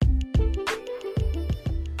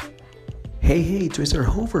Hey, Twister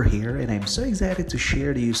Hover here, and I'm so excited to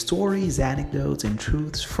share to you stories, anecdotes, and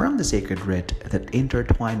truths from the sacred writ that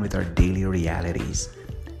intertwine with our daily realities.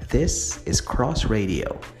 This is Cross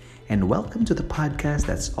Radio, and welcome to the podcast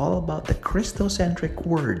that's all about the Christocentric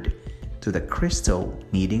word to the Christo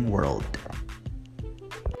needing world.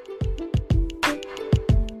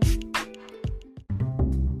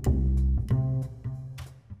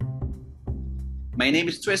 My name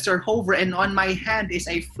is Twister Hover, and on my hand is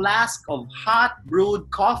a flask of hot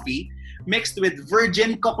brewed coffee mixed with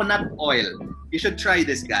virgin coconut oil. You should try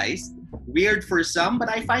this, guys. Weird for some, but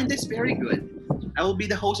I find this very good. I will be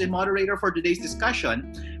the host and moderator for today's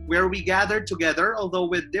discussion, where we gather together, although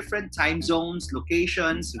with different time zones,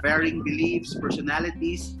 locations, varying beliefs,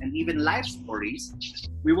 personalities, and even life stories.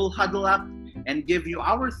 We will huddle up and give you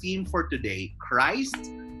our theme for today: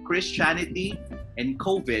 Christ, Christianity, and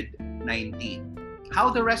COVID-19. How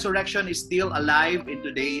the resurrection is still alive in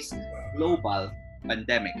today's global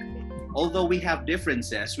pandemic. Although we have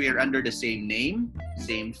differences, we are under the same name,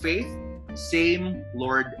 same faith, same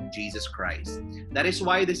Lord Jesus Christ. That is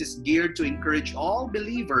why this is geared to encourage all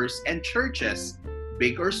believers and churches,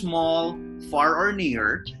 big or small, far or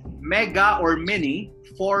near, mega or mini,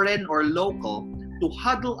 foreign or local, to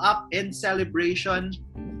huddle up in celebration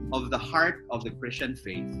of the heart of the Christian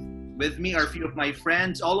faith. With me are a few of my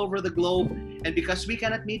friends all over the globe, and because we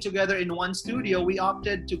cannot meet together in one studio, we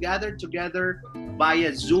opted to gather together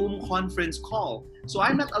via Zoom conference call. So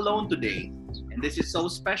I'm not alone today, and this is so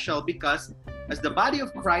special because as the body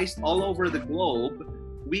of Christ all over the globe,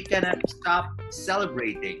 we cannot stop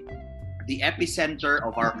celebrating the epicenter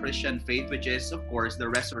of our Christian faith, which is, of course, the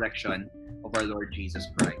resurrection of our Lord Jesus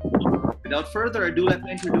Christ. Without further ado, let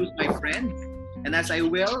me introduce my friends. And as I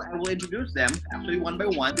will introduce them, actually one by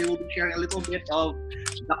one. They will be sharing a little bit of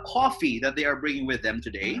the coffee that they are bringing with them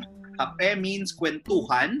today. Kape means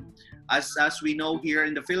kwentuhan. As we know here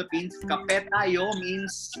in the Philippines, kape tayo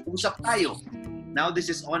means usap tayo. Now this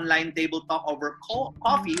is online table talk over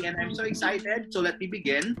coffee, and I'm so excited. So let me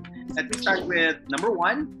begin. Let me start with number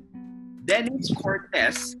one, Dennis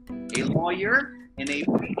Cortez, a lawyer and a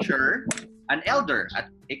preacher, an elder at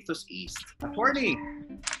Ichthus East. Attorney.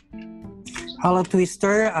 Hello,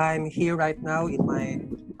 Twister. I'm here right now in my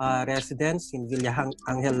residence in Villa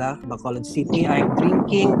Angela, Bacolod City. I'm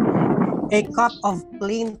drinking a cup of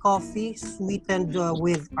plain coffee sweetened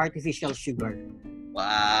with artificial sugar.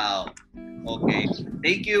 Wow. Okay.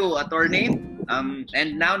 Thank you, Attorney.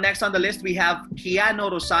 And now next on the list, we have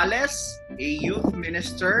Keanu Rosales, a youth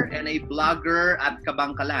minister and a blogger at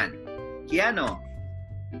Kabangkalan. Keanu.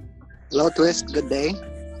 Hello, Twist. Good day.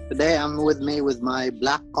 Today I'm with my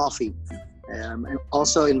black coffee. I'm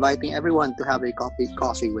also inviting everyone to have a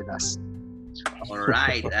coffee with us. All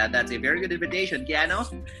right. That's a very good invitation, Keanu.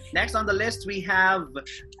 Next on the list, we have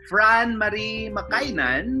Fran Marie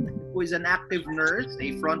Makainan, who is an active nurse,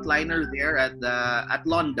 a frontliner there at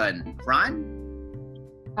London. Fran?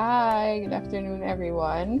 Hi, good afternoon,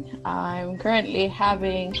 everyone. I'm currently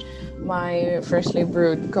having my freshly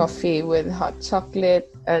brewed coffee with hot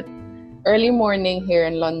chocolate at early morning here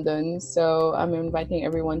in London, so I'm inviting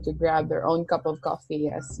everyone to grab their own cup of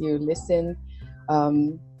coffee as you listen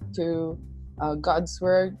to God's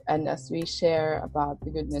word and as we share about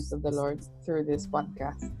the goodness of the Lord through this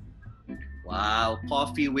podcast. Wow,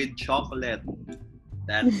 coffee with chocolate.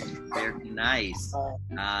 That's very nice.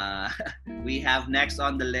 We have next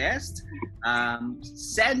on the list,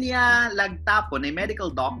 Senia Lagtapon, a medical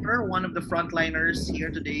doctor, one of the frontliners here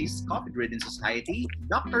today's COVID-ridden society.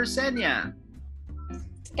 Dr. Senia.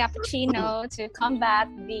 Cappuccino to combat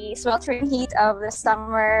the sweltering heat of the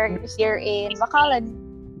summer here in Bacolod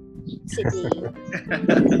City.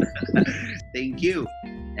 Thank you.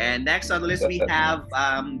 And next on the list, we have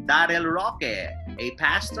Darrell Roque, a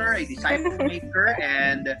pastor, a disciple maker,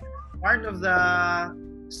 and part of the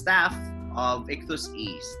staff of Ichthus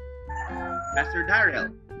East. Pastor Darrell.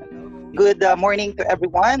 Good morning to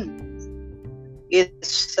everyone.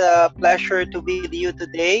 It's a pleasure to be with you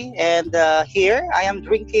today. And here I am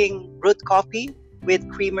drinking brewed coffee with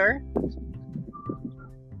creamer.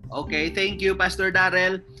 Okay, thank you, Pastor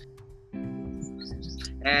Darrell.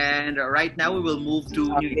 And right now we will move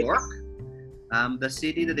to New York, the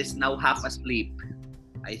city that is now half asleep,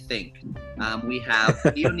 I think. We have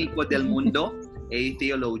Ionico Del Mundo, a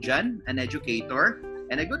theologian, an educator,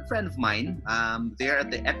 and a good friend of mine. They're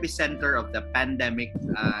at the epicenter of the pandemic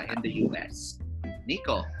in the US.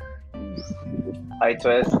 Nico. Hi,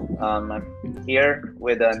 Twist. I'm here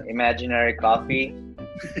with an imaginary coffee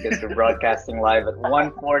because we're broadcasting live at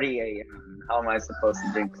 1:40 a.m. How am I supposed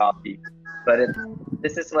to drink coffee? But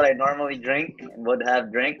this is what I normally drink and would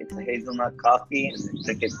have drink. It's a hazelnut coffee and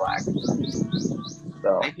drink it black.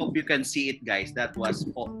 So I hope you can see it, guys. That was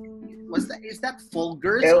is that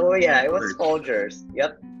Folgers? oh yeah, it was Folgers.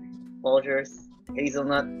 Yep, Folgers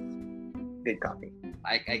hazelnut, good coffee.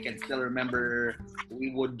 I can still remember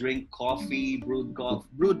we would drink coffee, brewed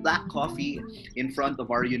black coffee in front of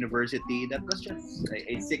our university. That was just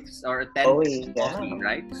a 6 or a 10 Oh, peso yeah. coffee,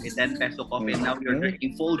 right? A 10 peso coffee, and now you're Mhm.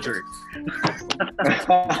 drinking Folgers.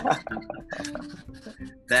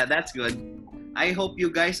 That's good. I hope you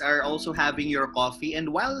guys are also having your coffee,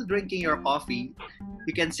 and while drinking your coffee,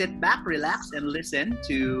 you can sit back, relax, and listen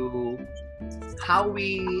to how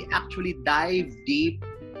we actually dive deep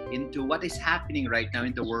into what is happening right now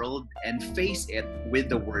in the world and face it with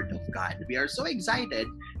the Word of God. We are so excited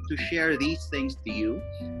to share these things to you,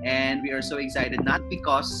 and we are so excited not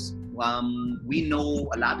because we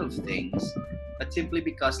know a lot of things, but simply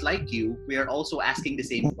because, like you, we are also asking the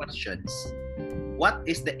same questions. What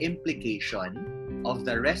is the implication of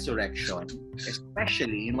the resurrection,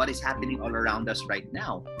 especially in what is happening all around us right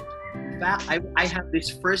now? In fact, I have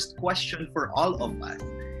this first question for all of us.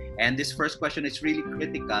 And this first question is really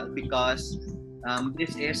critical because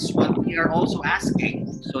this is what we are also asking.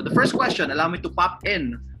 So the first question, allow me to pop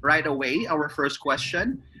in right away. Our first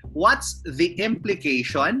question, what's the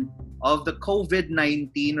implication of the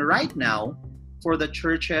COVID-19 right now for the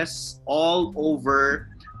churches all over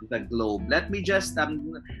the globe? Let me just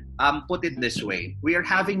put it this way. We are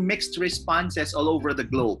having mixed responses all over the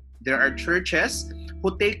globe. There are churches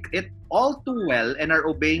who take it all too well and are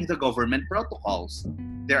obeying the government protocols.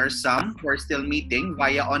 There are some who are still meeting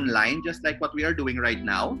via online, just like what we are doing right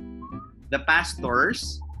now. The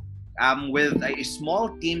pastors, with a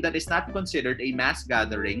small team that is not considered a mass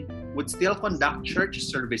gathering, would still conduct church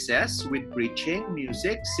services with preaching,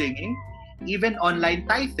 music, singing, even online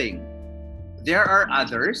tithing. There are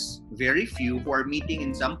others, very few, who are meeting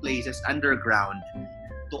in some places underground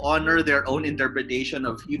to honor their own interpretation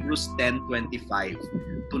of Hebrews 10:25,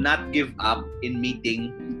 to not give up in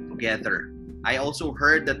meeting together. I also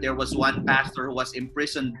heard that there was one pastor who was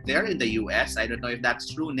imprisoned there in the US. I don't know if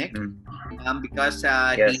that's true, Nick, because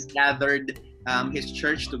Yes. he gathered his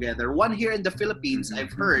church together. One here in the Philippines,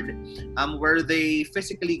 I've heard, where they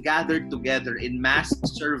physically gathered together in mass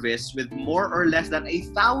service with more or less than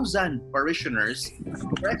 1,000 parishioners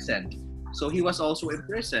present. So he was also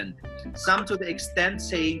imprisoned. Some to the extent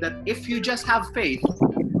saying that if you just have faith,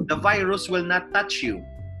 the virus will not touch you.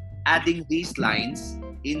 Adding these lines,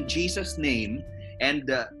 in Jesus' name, and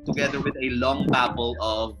together with a long babble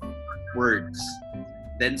of words.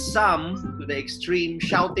 Then some, to the extreme,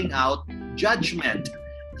 shouting out, judgment.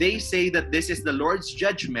 They say that this is the Lord's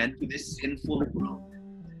judgment to this sinful world.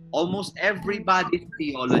 Almost everybody's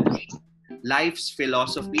theology, life's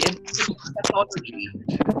philosophy, and pathology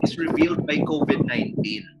is revealed by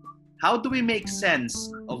COVID-19. How do we make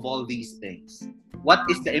sense of all these things? What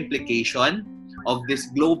is the implication of this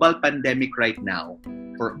global pandemic right now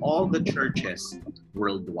for all the churches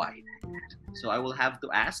worldwide? So I will have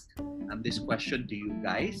to ask this question to you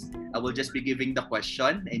guys. I will just be giving the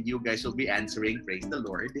question and you guys will be answering. Praise the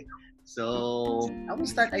Lord. So I will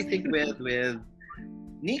start, I think, with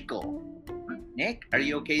Nico. Nick, are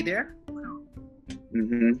you okay there?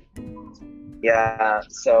 Mm-hmm. Yeah,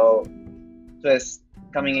 so just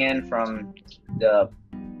coming in from the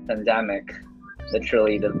pandemic,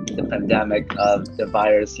 literally the pandemic of the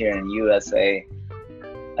virus here in USA,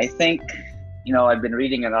 I think, I've been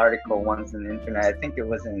reading an article once on the internet. I think it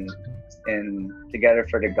was in Together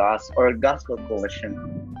for the Gospel or Gospel Coalition,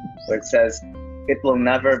 where it says it will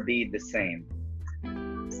never be the same.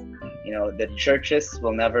 The churches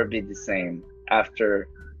will never be the same after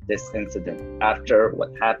this incident, after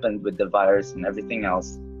what happened with the virus and everything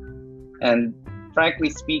else. And frankly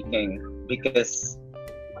speaking, because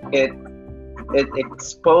it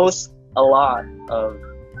exposed a lot of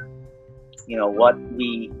what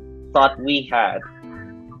we thought we had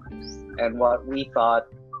and what we thought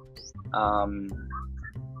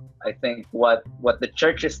I think what the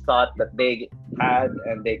churches thought that they had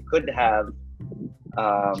and they could have,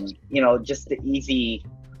 just the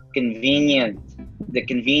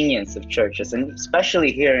convenience of churches, and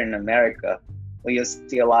especially here in America, where you'll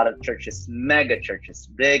see a lot of churches, mega churches,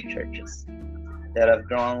 big churches that have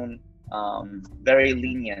grown very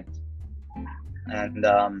lenient. And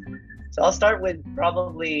so I'll start with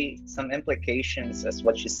probably some implications, as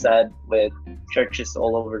what you said, with churches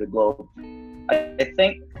all over the globe. I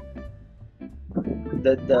think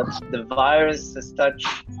the virus has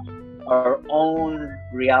touched our own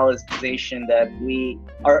realization that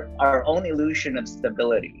our own illusion of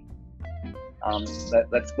stability.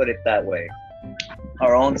 Let's put it that way.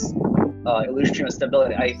 our own illusion of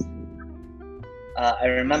stability. I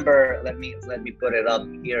remember. Let me put it up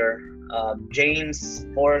here. James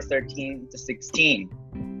 4:13-16.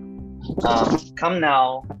 Come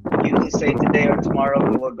now, you who say today or tomorrow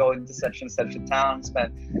we will go into such and such a town,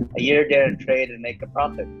 spend a year there and trade and make a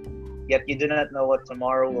profit. Yet you do not know what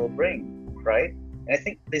tomorrow will bring, right? And I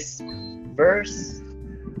think this verse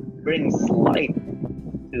brings light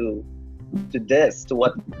to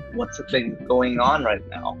what's been going on right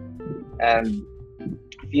now. And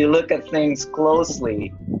if you look at things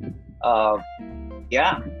closely,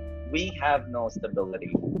 we have no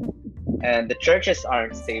stability. And the churches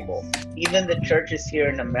aren't stable. Even the churches here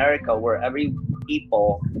in America, where every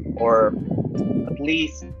people, or at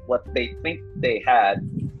least what they think they had,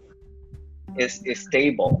 is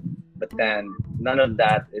stable. But then none of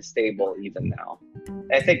that is stable even now.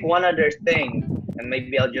 I think one other thing, and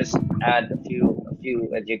maybe I'll just add a few,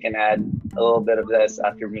 and you can add a little bit of this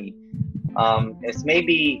after me, is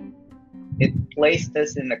maybe it placed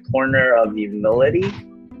us in the corner of humility.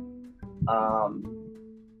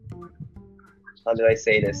 How do I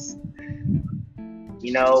say this?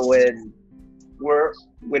 You know,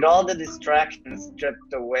 with all the distractions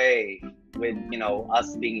stripped away, with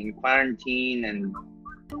us being in quarantine and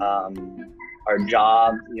our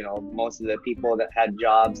jobs, most of the people that had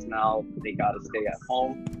jobs now, they got to stay at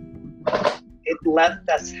home. It left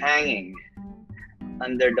us hanging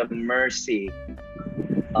under the mercy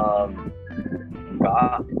of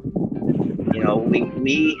God.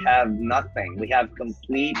 We have nothing. We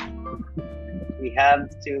have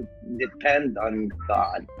to depend on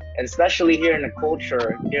God. And especially here in the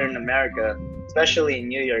culture, here in America, especially in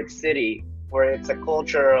New York City, where it's a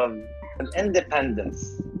culture of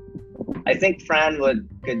independence. I think Fran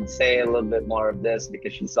could say a little bit more of this,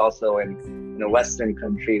 because she's also in a Western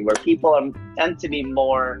country where people tend to be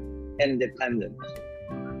more independent.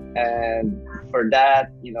 And for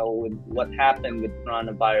that, with what happened with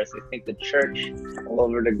coronavirus, I think the church all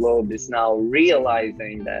over the globe is now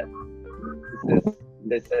realizing that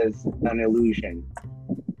this is an illusion.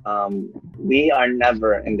 We are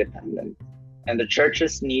never independent, and the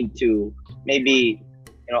churches need to maybe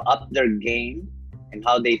up their game and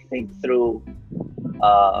how they think through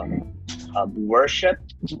worship.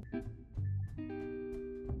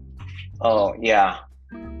 Oh yeah.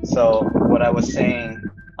 So what I was saying,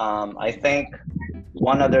 I think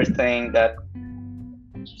one other thing that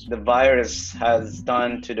the virus has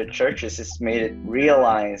done to the churches is made it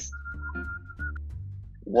realize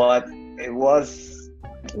what it was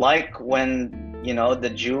like when the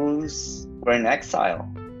Jews were in exile.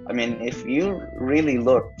 I mean, if you really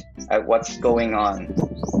looked at what's going on,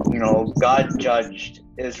 God judged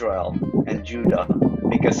Israel and Judah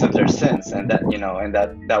because of their sins, and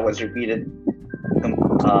that was repeated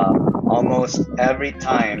almost every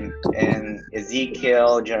time in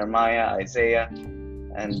Ezekiel, Jeremiah, Isaiah,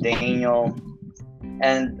 and Daniel.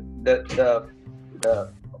 And the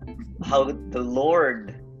how the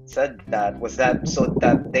Lord said that was that so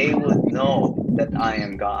that they would know that I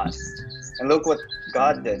am God. And look what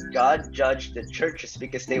God did. God judged the churches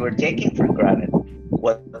because they were taking for granted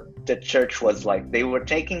what the church was like. They were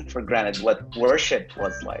taking for granted what worship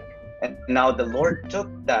was like. And now the Lord took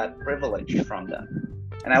that privilege from them.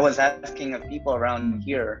 And I was asking of people around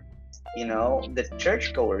here, the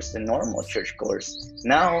churchgoers, the normal churchgoers,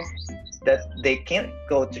 now that they can't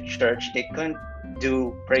go to church, they couldn't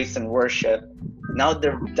do praise and worship. Now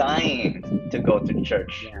they're dying to go to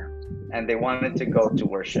church, and they wanted to go to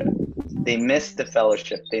worship. They missed the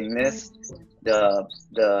fellowship. They missed the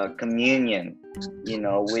communion,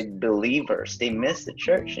 with believers. They missed the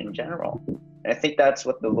church in general. And I think that's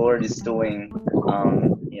what the Lord is doing,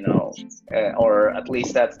 or at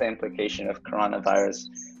least that's the implication of coronavirus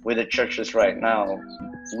with the churches right now.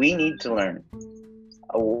 We need to learn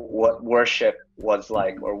what worship was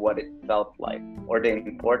like, or what it felt like, or the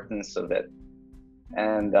importance of it.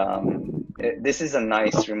 And this is a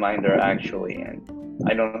nice reminder, actually. And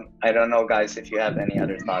I don't know, guys, if you have any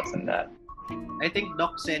other thoughts on that. I think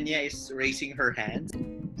Doc Senya is raising her hand.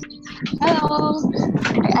 Hello.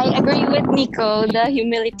 I agree with Nico, the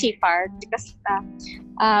humility part, because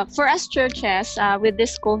for us churches, with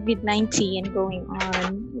this COVID-19 going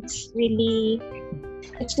on, it's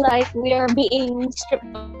like we are being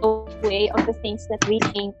stripped away of the things that we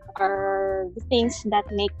think are the things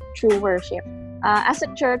that make true worship. As a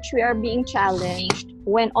church, we are being challenged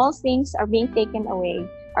when all things are being taken away.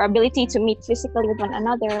 Our ability to meet physically with one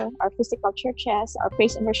another, our physical churches, our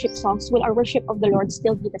praise and worship songs, will our worship of the Lord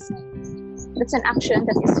still be the same? That's an action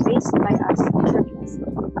that is faced by us churches.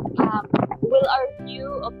 Will our view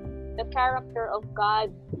of the character of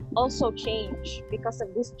God also change because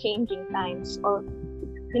of these changing times. Or,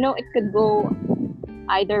 it could go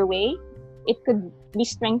either way. It could be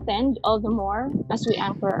strengthened all the more as we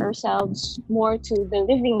anchor ourselves more to the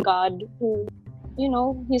living God who,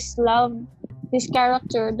 his love, his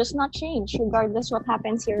character does not change regardless what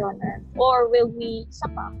happens here on earth. Or will we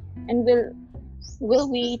succumb, and will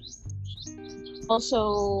we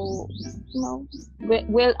also,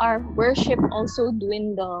 will our worship also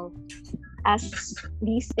dwindle as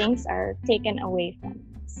these things are taken away from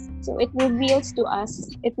us? So it reveals to us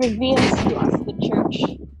the church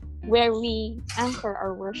where we anchor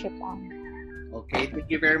our worship on. Okay, thank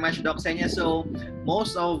you very much, Doc Senya. So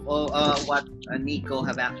most of what Nico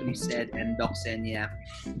have actually said and Doc Senya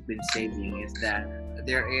been saying is that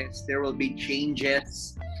there will be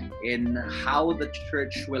changes in how the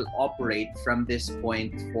church will operate from this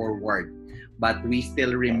point forward, but we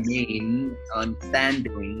still remain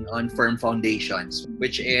standing on firm foundations,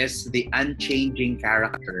 which is the unchanging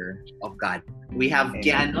character of God. We have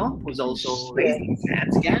Giano, who's also raising his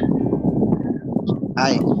hands. Gian?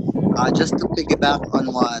 Hi. Just to piggyback on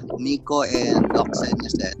what Nico and Doc Senya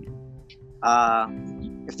said,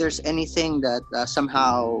 if there's anything that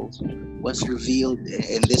somehow was revealed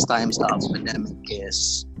in these times of pandemic,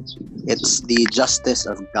 it's the justice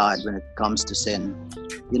of God when it comes to sin.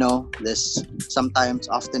 This sometimes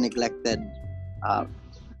often neglected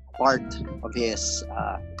part of his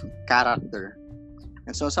character.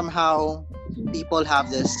 And so somehow people have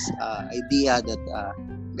this idea that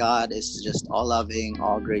God is just all loving,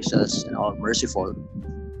 all gracious, and all merciful.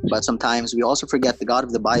 But sometimes we also forget the God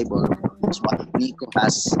of the Bible. That's what Nico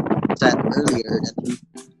has said earlier, that he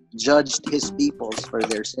judged his peoples for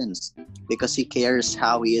their sins because he cares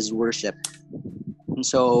how he is worshipped. And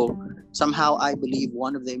so somehow I believe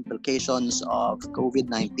one of the implications of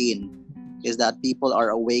COVID-19 is that people are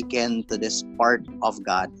awakened to this part of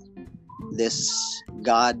God, this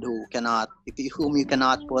God whom you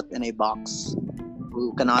cannot put in a box,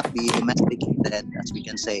 who cannot be domesticated, as we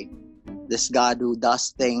can say. This God who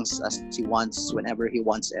does things as he wants, whenever he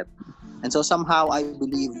wants it. And so somehow I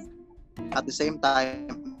believe at the same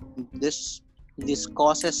time, this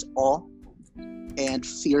causes awe and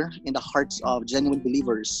fear in the hearts of genuine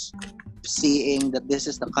believers, seeing that this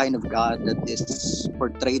is the kind of God that is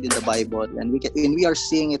portrayed in the Bible, and we are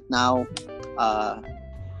seeing it now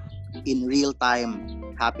in real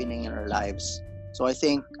time happening in our lives. So I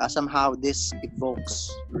think somehow this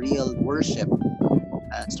evokes real worship,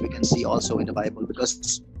 as we can see also in the Bible,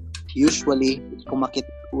 because usually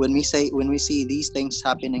when we see these things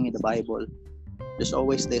happening in the Bible, there's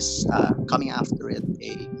always this coming after it,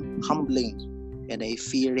 a humbling and a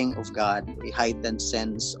fearing of God, a heightened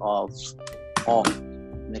sense of awe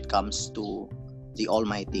when it comes to the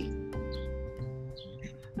Almighty.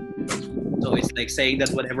 So it's like saying that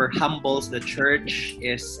whatever humbles the church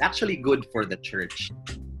is actually good for the church.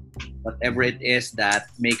 Whatever it is that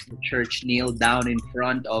makes the church kneel down in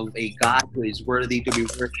front of a God who is worthy to be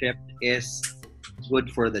worshipped is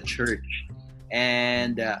good for the church.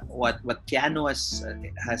 And what Giano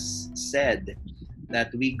has said, that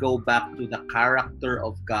we go back to the character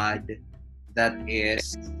of God that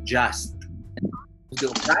is just. Do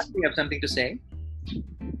you have something to say?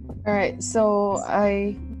 All right, so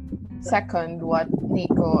I second what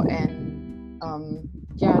Nico and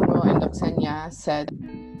Giano and Doxenia said,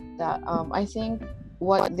 that I think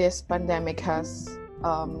what this pandemic has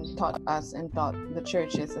taught us and taught the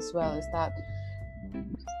churches as well is that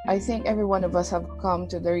I think every one of us have come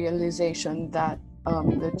to the realization that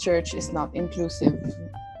the church is not inclusive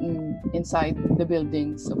inside the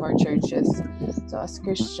buildings of our churches. So as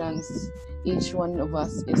Christians, each one of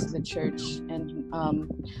us is the church, and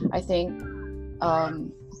I think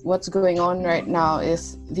what's going on right now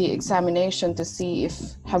is the examination to see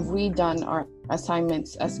if have we done our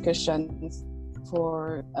assignments as Christians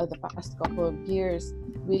for the past couple of years.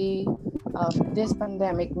 This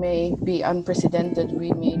pandemic may be unprecedented.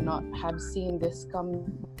 We may not have seen this coming,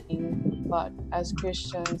 but as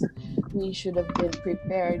Christians, we should have been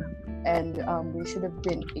prepared, and we should have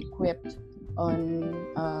been equipped on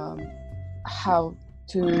how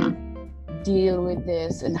to deal with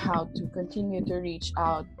this and how to continue to reach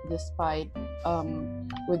out despite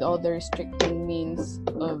with all the restricting means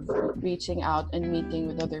of reaching out and meeting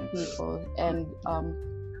with other people. And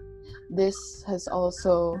this has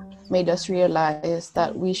also made us realize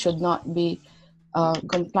that we should not be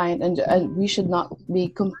compliant and we should not be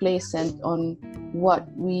complacent on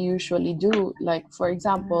what we usually do. Like, for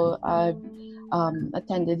example, I've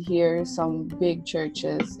attended here some big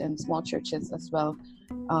churches and small churches as well.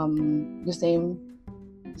 The same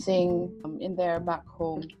thing in there back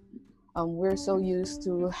home. We're so used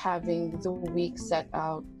to having the week set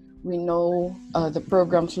out. We know the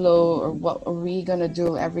program flow, or what are we gonna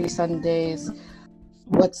do every Sundays,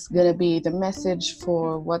 what's gonna be the message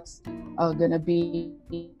for what's gonna be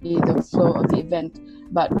the flow of the event.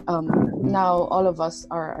 But now all of us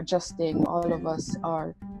are adjusting, all of us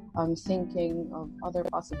are thinking of other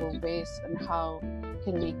possible ways on how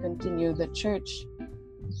can we continue the church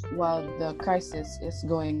while the crisis is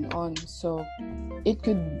going on. So it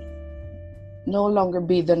could no longer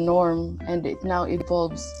be the norm, and it now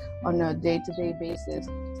evolves on a day-to-day basis.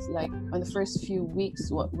 Like on the first few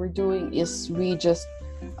weeks, what we're doing is we just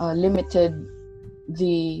limited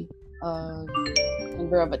the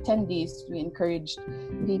number of attendees. We encouraged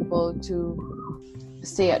people to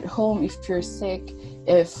stay at home if you're sick.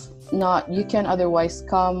 If not, you can otherwise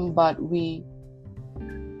come, but we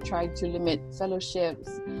tried to limit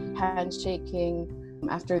fellowships, handshaking.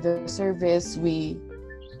 After the service, we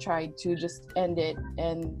tried to just end it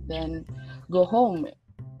and then go home.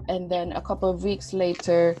 And then a couple of weeks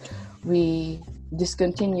later, we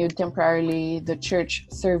discontinued temporarily the church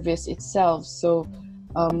service itself. So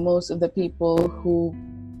most of the people who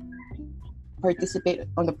participate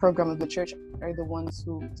on the program of the church are the ones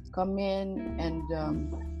who come in and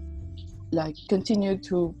like continue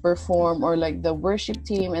to perform, or like the worship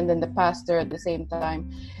team and then the pastor at the same time.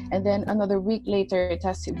 And then another week later, it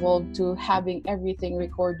has evolved to having everything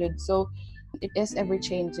recorded. So it is ever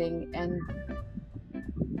changing, and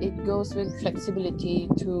it goes with flexibility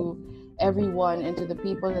to everyone and to the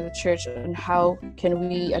people in the church on how can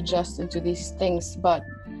we adjust into these things. But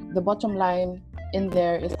the bottom line in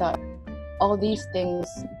there is that all these things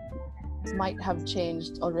might have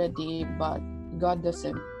changed already, but God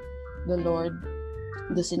doesn't. The Lord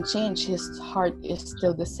doesn't change. His heart is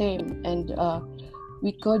still the same. And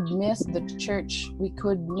we could miss the church, we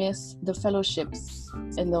could miss the fellowships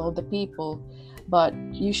and all the people, but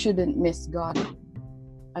you shouldn't miss God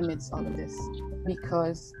amidst all of this,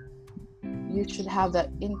 because you should have that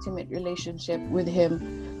intimate relationship with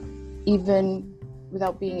Him even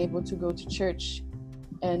without being able to go to church.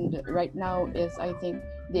 And right now is, I think,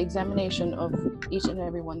 the examination of each and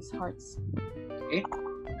everyone's hearts. Okay,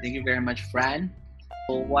 thank you very much, Fran.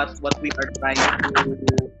 So what we are trying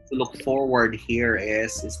to look forward here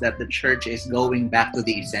is that the church is going back to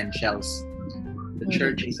the essentials. The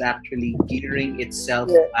church is actually gearing itself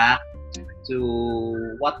back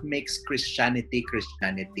to what makes Christianity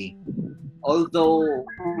Christianity. Although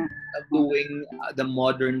doing the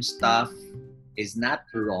modern stuff is not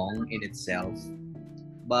wrong in itself,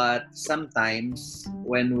 but sometimes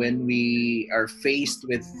when we are faced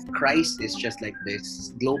with crisis just like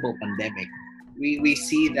this global pandemic, we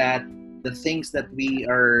see that the things that we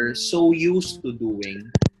are so used to doing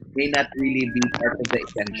may not really be part of the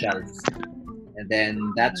essentials. And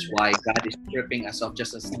then that's why God is stripping us off,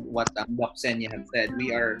 just as what Doc Senya have said. We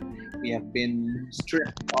have been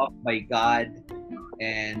stripped off by God,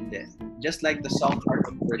 and just like the song Heart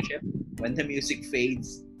of Worship, when the music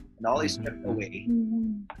fades and all is stripped away,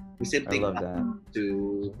 we simply come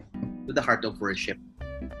to the heart of worship.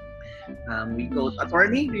 We go,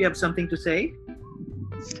 Attorney, do you have something to say?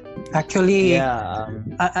 Actually,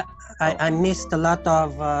 I missed a lot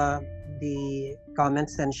of the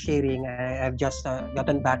comments and sharing. I've just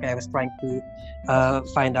gotten back. I was trying to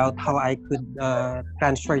find out how I could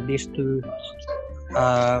transfer this to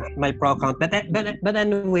my pro account. But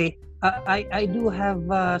anyway, I do have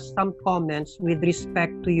some comments with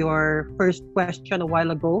respect to your first question a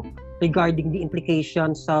while ago regarding the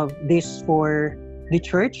implications of this for the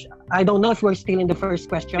church. I don't know if we're still in the first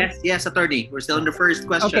question. Yes, Attorney. We're still in the first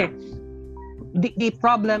question. Okay. The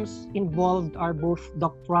problems involved are both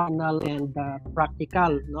doctrinal and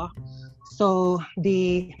practical, no? So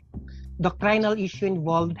the doctrinal issue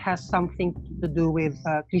involved has something to do with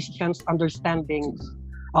Christians' understanding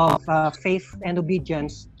of faith and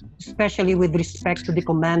obedience, especially with respect to the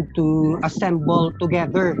command to assemble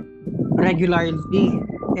together regularly.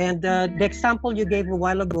 And the example you gave a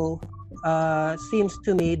while ago seems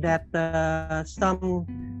to me that some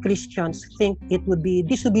Christians think it would be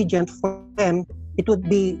disobedient for them. It would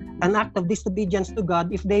be an act of disobedience to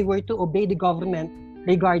God if they were to obey the government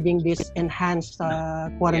regarding this enhanced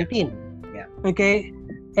quarantine. Yeah. Okay,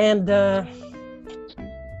 and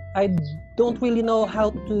I don't really know how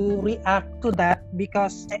to react to that,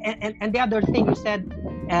 because and the other thing you said,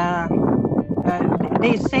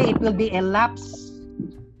 they say it will be a lapse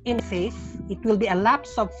in faith. It will be a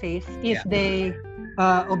lapse of faith if they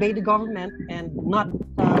obey the government and not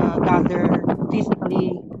gather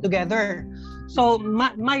physically together. So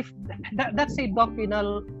that's a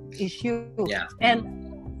doctrinal issue. Yeah. And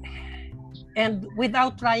And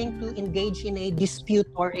without trying to engage in a dispute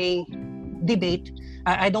or a debate,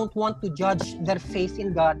 I don't want to judge their faith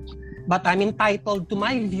in God, but I'm entitled to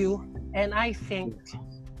my view. And I think,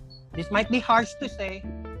 this might be harsh to say,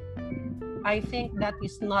 I think that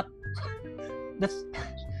is not, that's,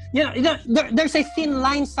 there's a thin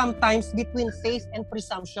line sometimes between faith and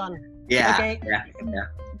presumption. Yeah. Okay? Yeah.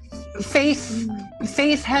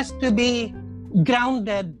 Faith has to be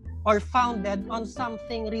grounded or founded on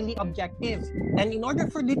something really objective. And in order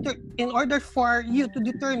for you to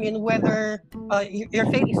determine whether your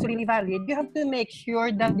faith is really valid, you have to make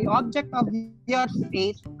sure that the object of your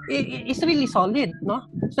faith is really solid, no?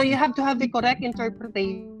 So you have to have the correct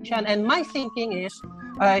interpretation. And my thinking is,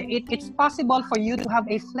 it's possible for you to have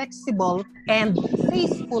a flexible and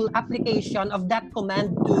faithful application of that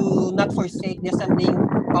command to not forsake the assembling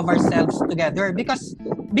of ourselves together, because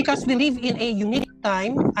we live in a unique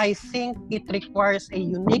time. I think it requires a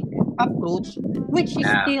unique approach, which is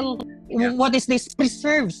still what is this,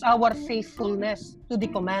 preserves our faithfulness to the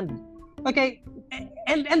command. Okay,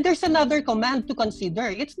 and there's another command to consider.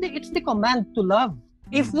 It's the command to love.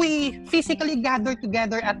 If we physically gather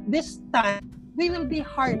together at this time, we will be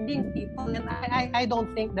harming people, and I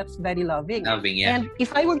don't think that's very loving. And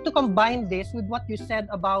if I were to combine this with what you said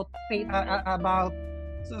about faith,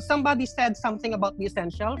 somebody said something about the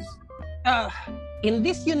essentials. In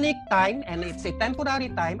this unique time, and it's a temporary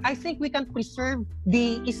time, I think we can preserve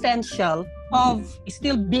the essential of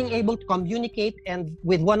still being able to communicate and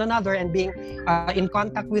with one another, and being in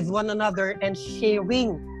contact with one another, and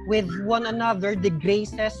sharing with one another the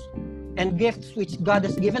graces and gifts which God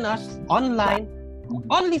has given us online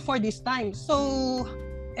only for this time. So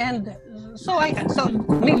maybe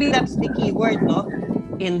that's the key word, no?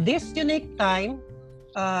 In this unique time,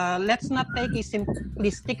 let's not take a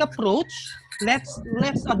simplistic approach. Let's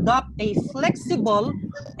adopt a flexible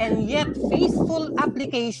and yet faithful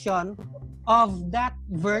application of that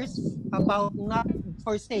verse about not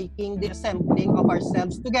forsaking the assembling of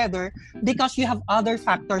ourselves together, because you have other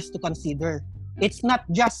factors to consider. It's not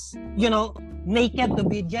just, naked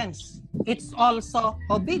obedience. It's also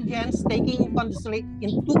obedience taking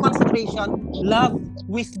into consideration love,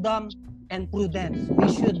 wisdom, and prudence.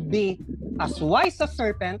 We should be as wise as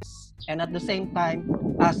serpents, and at the same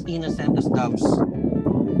time as innocent as doves.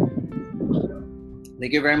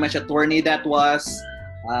 Thank you very much, attorney. That was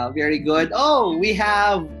very good. Oh, we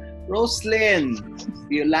have Roslyn,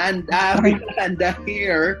 Yolanda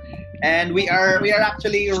here, and we are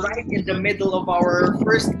actually right in the middle of our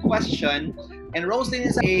first question. And Roslyn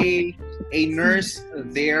is a nurse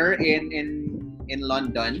there in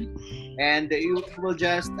London, and you will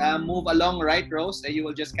just move along, right, Rose? You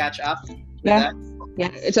will just catch up. Yeah,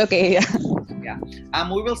 it's okay. Yeah.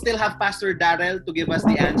 We will still have Pastor Darrell to give us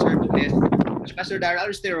the answer to this. Pastor Darrell,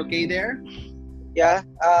 is there okay there? Yeah.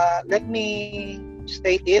 Let me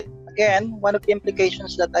state it again. One of the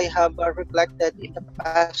implications that I have reflected in the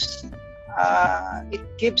past,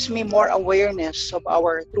 it gives me more awareness of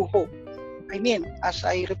our true hope. I mean, as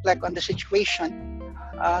I reflect on the situation,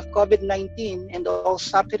 COVID-19 and all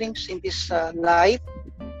sufferings in this life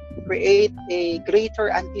create a greater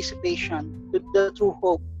anticipation to the true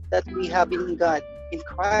hope that we have in God, in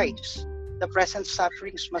Christ. The present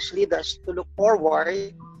sufferings must lead us to look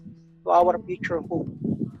forward to our future hope.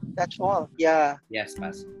 That's all. Yeah. Yes,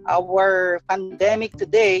 Pastor. Our pandemic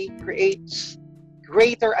today creates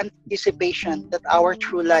greater anticipation that our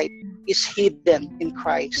true life is hidden in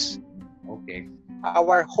Christ. Okay.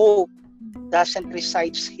 Our hope doesn't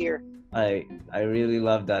reside here. I really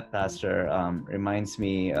love that, Pastor. Reminds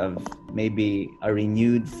me of maybe a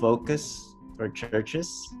renewed focus for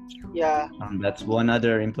churches. Yeah. That's one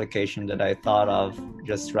other implication that I thought of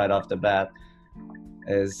just right off the bat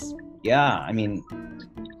is,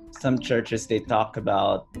 some churches, they talk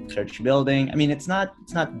about church building. I mean, it's not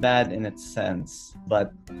bad in its sense,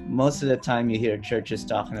 but most of the time you hear churches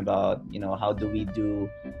talking about, how do we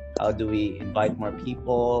invite more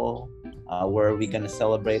people? Where are we going to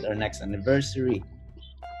celebrate our next anniversary?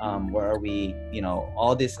 Where are we,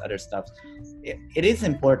 all this other stuff. It is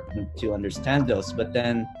important to understand those, but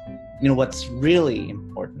then, what's really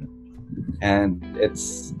important, and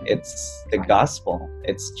it's the gospel,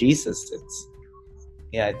 it's Jesus.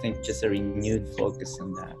 I think just a renewed focus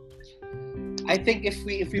on that. I think if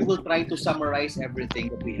we will try to summarize everything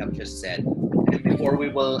that we have just said, and before we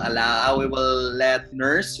will let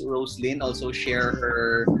Nurse Roslyn also share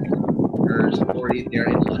her story there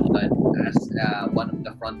in London as one of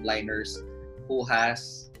the frontliners who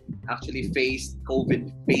has actually faced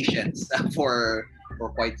COVID patients for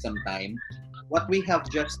quite some time. what we have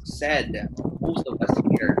just said, most of us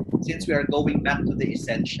here, since we are going back to the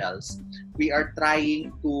essentials, we are trying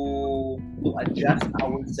to adjust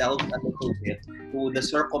ourselves a little bit to the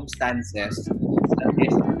circumstances that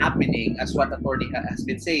is happening, as what attorney has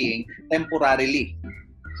been saying, temporary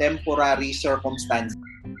circumstances.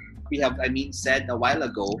 We have, said a while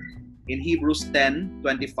ago in Hebrews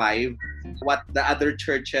 10:25, what the other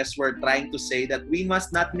churches were trying to say, that we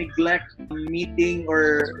must not neglect meeting,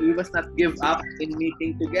 or we must not give up in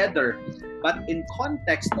meeting together. But in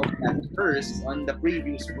context of that verse, on the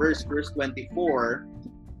previous verse 24,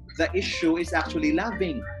 the issue is actually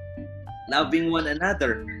loving one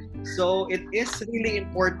another. So it is really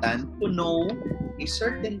important to know a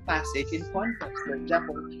certain passage in context. For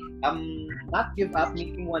example, not give up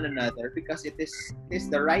meeting one another, because it is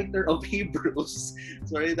the writer of Hebrews,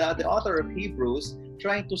 the author of Hebrews,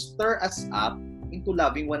 trying to stir us up into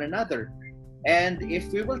loving one another. And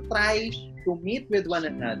if we will try to meet with one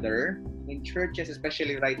another in churches,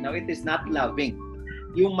 especially right now, it is not loving.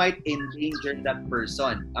 You might endanger that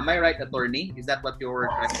person. Am I right, attorney? Is that what you were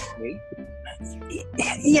trying to say?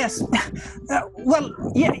 Yes.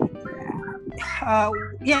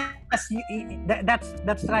 Yes,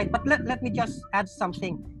 that's right. But let me just add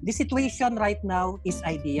something. The situation right now is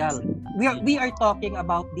ideal. We are talking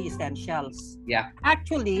about the essentials. Yeah.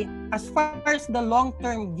 Actually, as far as the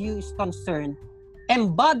long-term view is concerned,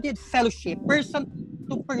 embodied fellowship,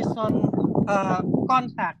 person-to-person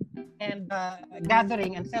contact and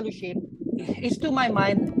gathering and fellowship is, to my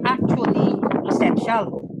mind, actually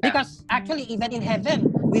essential. Because actually, even in heaven,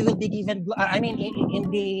 we will be given, in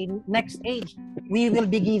the next age, we will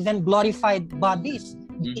be given glorified bodies.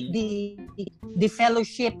 Mm-hmm. The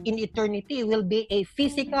fellowship in eternity will be a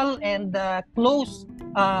physical and close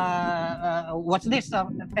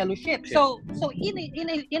fellowship. So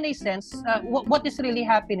in a sense, what is really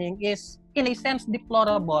happening is, in a sense,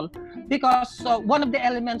 deplorable, because one of the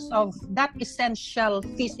elements of that essential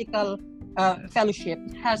physical fellowship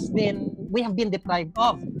we have been deprived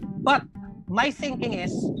of. But my thinking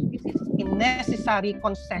is, this is a necessary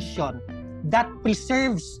concession that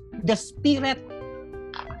preserves the spirit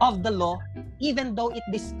of the law, even though it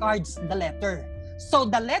discards the letter. So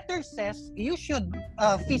the letter says you should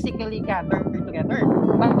physically gather together,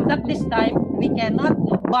 but at this time we cannot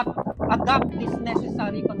but adopt this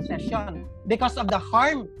necessary concession because of the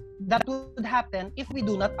harm that would happen if we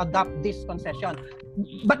do not adopt this concession.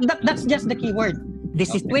 But that's just the key word. The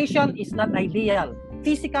situation is not ideal.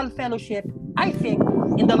 Physical fellowship, I think,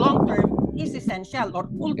 in the long term, is essential, or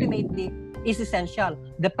ultimately is essential.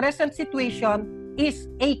 The present situation is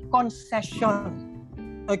a concession,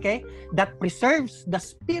 okay, that preserves the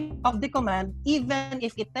spirit of the command, even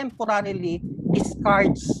if it temporarily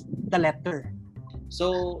discards the letter.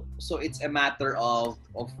 So it's a matter of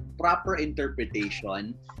proper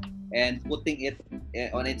interpretation and putting it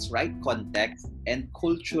on its right context, and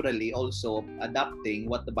culturally also adapting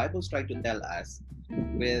what the Bible is trying to tell us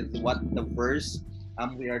with what the verse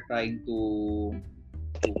we are trying to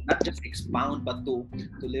not just expound but to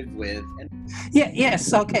live with. And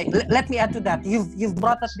yes, okay. Let me add to that. You've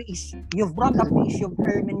brought up the issue. You've brought up the issue of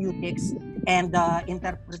hermeneutics and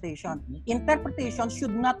interpretation. Interpretation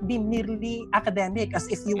should not be merely academic, as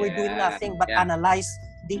if you were doing nothing but analyze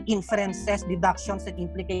the inferences, deductions, and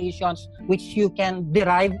implications which you can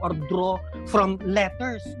derive or draw from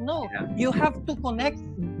letters. No, you have to connect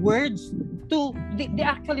words to the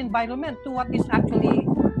actual environment, to what is actually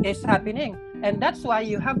is happening. And that's why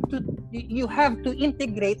you have to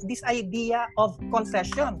integrate this idea of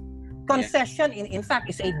concession. Concession, in fact,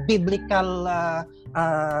 is a biblical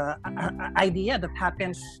idea that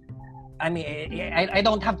happens. I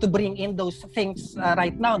don't have to bring in those things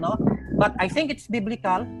right now, no? But I think it's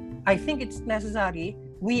biblical. I think it's necessary.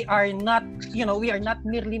 We are not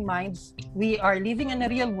merely minds. We are living in a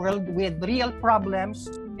real world with real problems.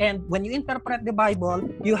 And when you interpret the Bible,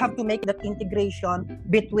 you have to make that integration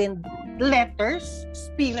between letters,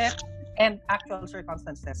 spirit, and actual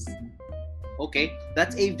circumstances. Okay,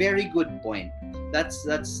 that's a very good point. That's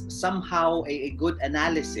somehow a good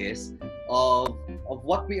analysis of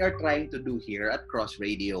what we are trying to do here at Cross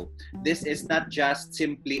Radio. This is not just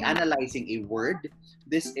simply analyzing a word.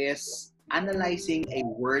 This is analyzing a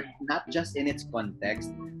word not just in its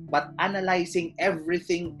context, but analyzing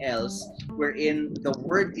everything else wherein the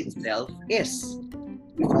word itself is.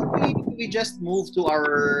 Before we just move to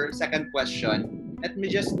our second question, let me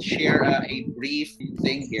just share a brief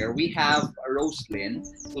thing here. We have Roslyn,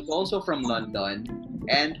 who's also from London,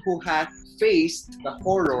 and who has faced the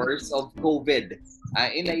horrors of COVID.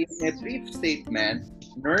 In a brief statement,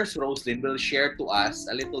 Nurse Roslyn will share to us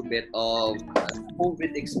a little bit of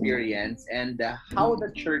COVID experience and how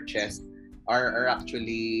the churches are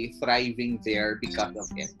actually thriving there because of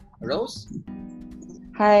it. Rose?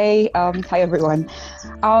 Hi everyone.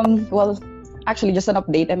 Well, actually, just an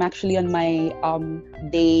update. I'm actually on my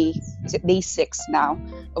day 6 now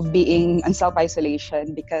of being on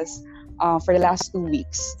self-isolation because for the last 2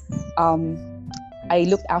 weeks, I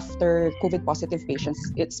looked after COVID positive patients.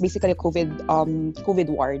 It's basically a COVID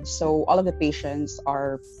ward, so all of the patients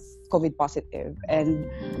are COVID positive. And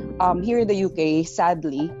here in the UK,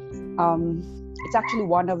 sadly, it's actually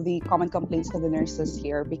one of the common complaints to the nurses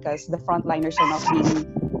here because the frontliners are not being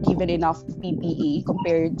given enough PPE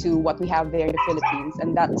compared to what we have there in the Philippines,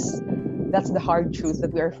 and that's the hard truth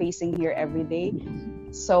that we are facing here every day.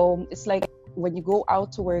 So it's like when you go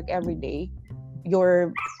out to work every day,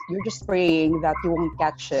 you're just praying that you won't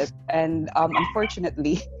catch it. And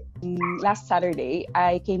unfortunately, last Saturday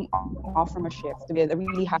I came off from a shift with a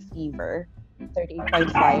really high fever,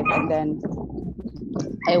 38.5, and then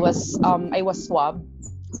I was swabbed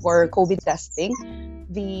for COVID testing.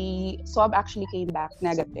 The swab actually came back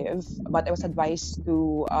negative, but I was advised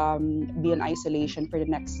to be in isolation for the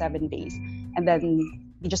next 7 days. And then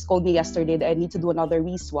he just called me yesterday that I need to do another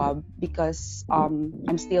re-swab because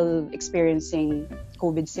I'm still experiencing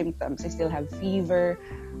COVID symptoms. I still have fever,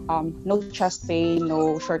 no chest pain,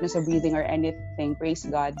 no shortness of breathing or anything, praise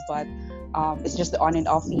God. But it's just the on and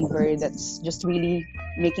off fever that's just really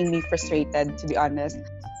making me frustrated, to be honest.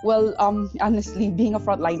 Well, honestly, being a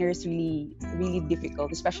frontliner is really, really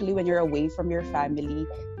difficult, especially when you're away from your family.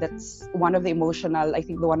 That's one of the emotional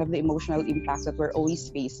impacts that we're always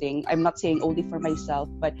facing. I'm not saying only for myself,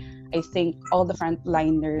 but I think all the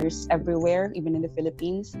frontliners everywhere, even in the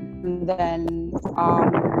Philippines. And then,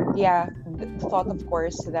 the thought, of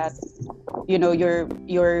course, that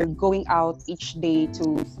you're going out each day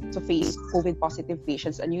to face COVID positive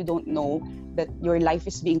patients, and you don't know that your life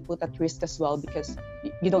is being put at risk as well because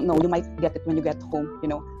you don't know, you might get it when you get home,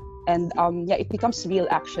 and it becomes real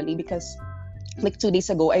actually because like 2 days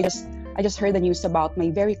ago I just heard the news about my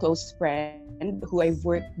very close friend who I've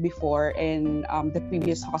worked before in the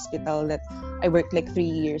previous hospital that I worked like 3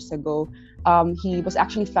 years ago. He was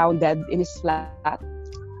actually found dead in his flat.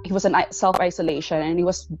 He was in self-isolation, and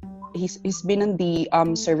he's been in the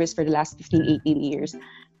service for the last 15-18 years.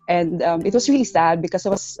 And it was really sad because I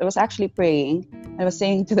was actually praying. I was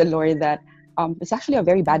saying to the Lord that it's actually a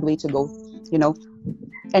very bad way to go,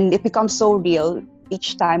 and it becomes so real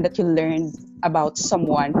each time that you learn about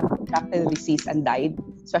someone who contracted the disease and died,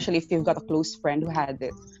 especially if you've got a close friend who had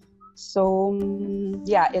it. So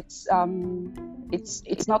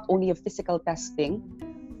it's not only a physical testing,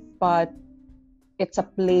 but it's a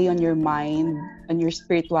play on your mind and your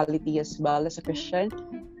spirituality as well as a Christian.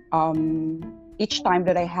 Each time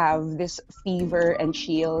that I have this fever and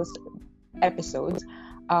chills episodes,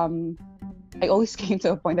 I always came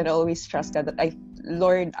to a point that I always trusted that I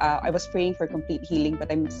was praying for complete healing,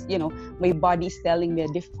 but my body's telling me a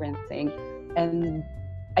different thing. And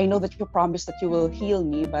I know that you promised that you will heal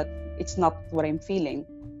me, but it's not what I'm feeling.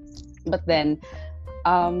 But then,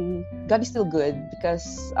 God is still good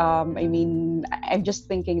because, I'm just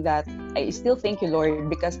thinking that I still thank you, Lord,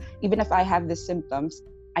 because even if I have the symptoms,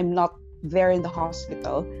 I'm not there in the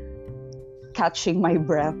hospital catching my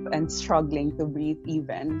breath and struggling to breathe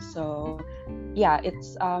even. So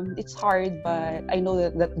it's hard, but I know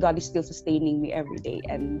that God is still sustaining me every day,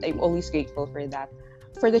 and I'm always grateful for that.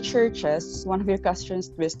 For the churches, one of your questions,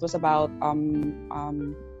 Twist, was about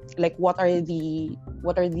like what are the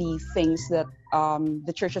things that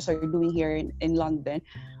the churches are doing here in London.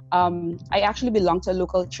 I actually belong to a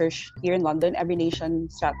local church here in London, Every Nation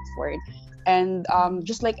Stratford. And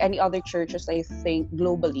just like any other churches, I think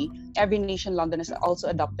globally, Every Nation London has also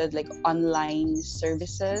adopted like online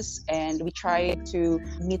services, and we try to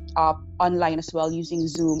meet up online as well using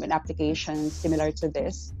Zoom and applications similar to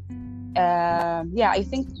this. I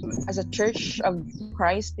think as a Church of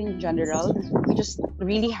Christ in general, we just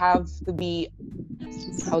really have to be,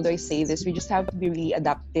 how do I say this? We just have to be really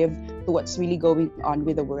adaptive to what's really going on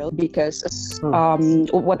with the world because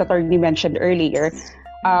what Attorney mentioned earlier,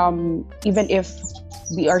 even if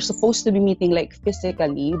we are supposed to be meeting like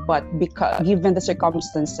physically, but because given the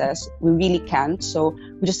circumstances, we really can't. So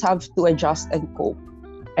we just have to adjust and cope.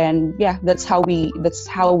 And that's how we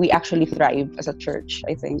actually thrive as a church,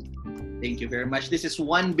 I think. Thank you very much. This is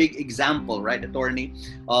one big example, right, Attorney,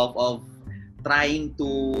 of trying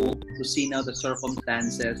to see now the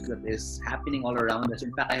circumstances that is happening all around us.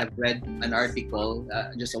 In fact, I have read an article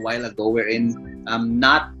just a while ago wherein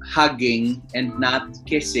not hugging and not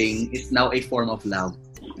kissing is now a form of love.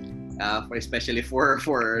 especially for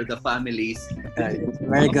the families.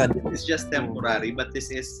 Very good. It's just temporary, but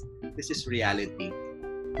this is reality.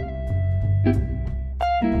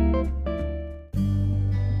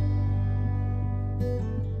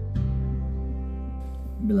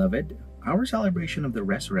 Beloved, our celebration of the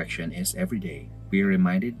resurrection is every day. We are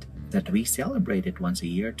reminded that we celebrate it once a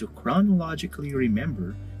year to chronologically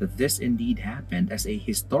remember that this indeed happened as a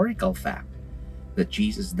historical fact, that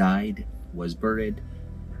Jesus died, was buried,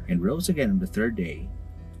 and rose again on the third day.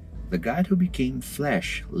 The God who became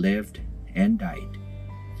flesh lived and died.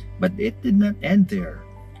 But it did not end there.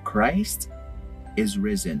 Christ is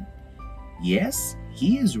risen. Yes,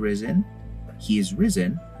 He is risen. He is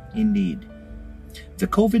risen indeed. The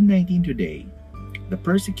COVID-19 today, the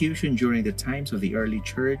persecution during the times of the early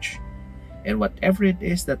church, and whatever it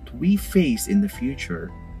is that we face in the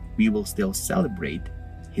future, we will still celebrate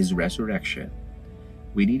His resurrection.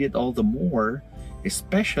 We need it all the more,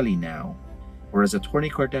 especially now, or as Attorney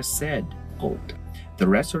Cortez said, quote, "The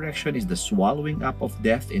resurrection is the swallowing up of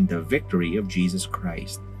death in the victory of Jesus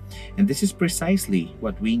Christ." And this is precisely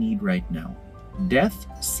what we need right now. Death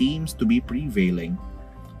seems to be prevailing,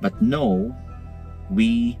 but no,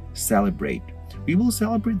 we celebrate. We will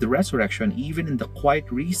celebrate the resurrection even in the quiet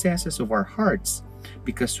recesses of our hearts,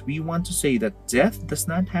 because we want to say that death does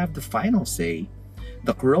not have the final say.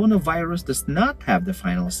 The coronavirus does not have the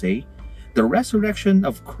final say. The resurrection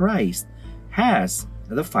of Christ has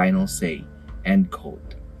the final say. End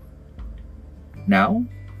quote. Now,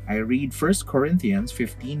 I read 1 Corinthians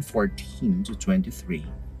 15:14 to 23.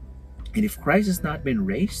 "And if Christ has not been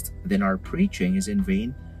raised, then our preaching is in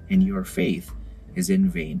vain, and your faith is in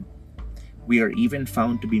vain. We are even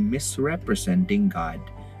found to be misrepresenting God,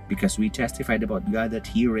 because we testified about God that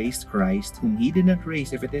He raised Christ, whom He did not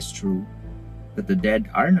raise, if it is true that the dead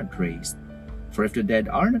are not raised. For if the dead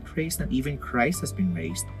are not raised, not even Christ has been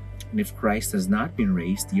raised. And if Christ has not been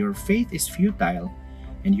raised, your faith is futile,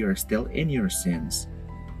 and you are still in your sins.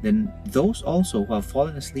 Then those also who have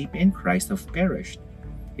fallen asleep in Christ have perished.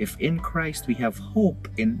 If in Christ we have hope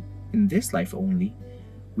in this life only,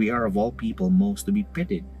 we are of all people most to be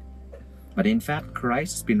pitied. But in fact,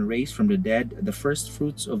 Christ has been raised from the dead, the first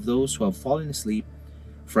fruits of those who have fallen asleep.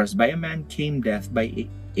 For as by a man came death, by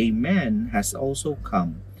a man has also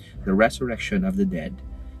come the resurrection of the dead.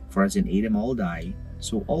 For as in Adam all die,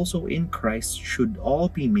 so also in Christ should all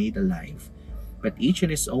be made alive. But each in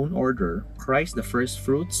his own order, Christ the first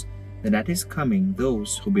fruits, then at his coming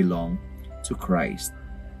those who belong to Christ."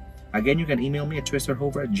 Again, you can email me at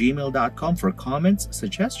twisterhover@gmail.com for comments,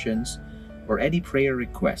 suggestions, or any prayer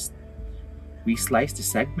request. We slice the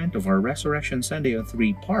segment of our Resurrection Sunday on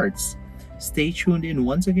 3 parts. Stay tuned in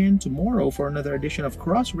once again tomorrow for another edition of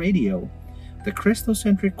Cross Radio, the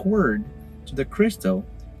Christocentric word to the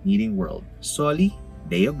Cristo-needing world. Soli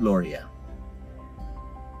Deo Gloria.